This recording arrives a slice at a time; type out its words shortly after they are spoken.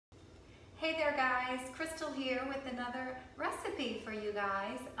Hey there guys, Crystal here with another recipe for you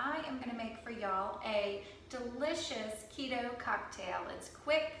guys. I am going to make for y'all a delicious keto cocktail. It's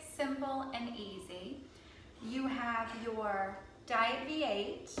quick, simple, and easy. You have your Diet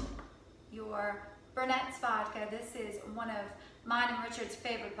V8, your Burnett's vodka. This is one of mine and Richard's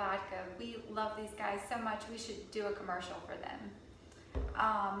favorite vodka. We love these guys so much we should do a commercial for them.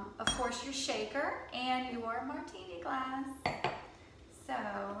 Of course your shaker and your martini glass. So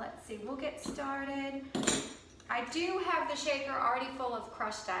let's see, we'll get started. I do have the shaker already full of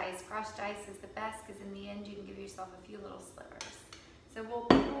crushed ice. Crushed ice is the best because in the end you can give yourself a few little slivers. So we'll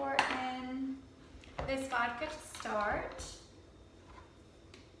pour in this vodka to start.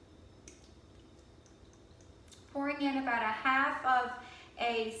 Pouring in about a half of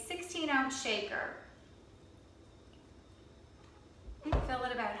a 16-ounce shaker. Fill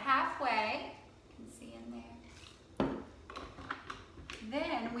it about halfway. You can see in there.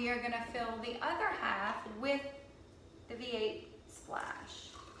 Then we are going to fill the other half with the V8 Splash,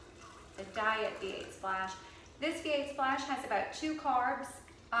 the Diet V8 Splash. This V8 Splash has about 2 carbs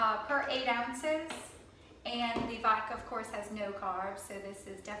per 8 ounces, and the vodka, of course, has no carbs, so this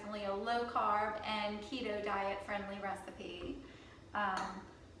is definitely a low carb and keto diet friendly recipe.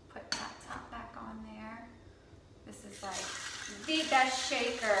 Put that top back on there. This is like the best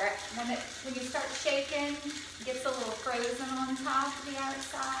shaker. When you start shaking, it gets a little frozen on top of the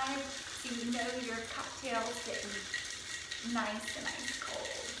outside, so you know your cocktail's getting nice and ice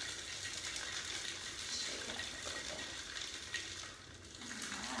cold. Shake it up a little bit.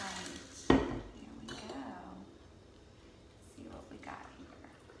 All right, here we go. See what we got here.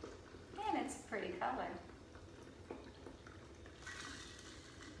 And it's a pretty color.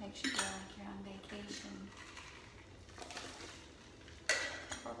 Makes you feel like you're on vacation.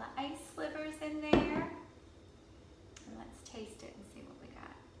 Pull the ice slivers in there, and let's taste it and see what we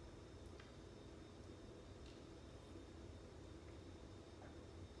got.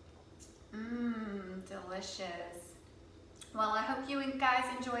 Delicious. Well, I hope you guys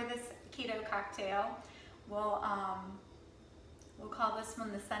enjoy this keto cocktail. We'll call this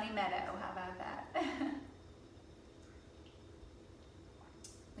one the Sunny Meadow. How about that?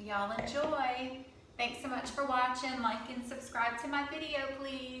 Well, y'all enjoy. Thanks so much for watching. Like and subscribe to my video,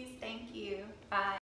 please. Thank you. Bye.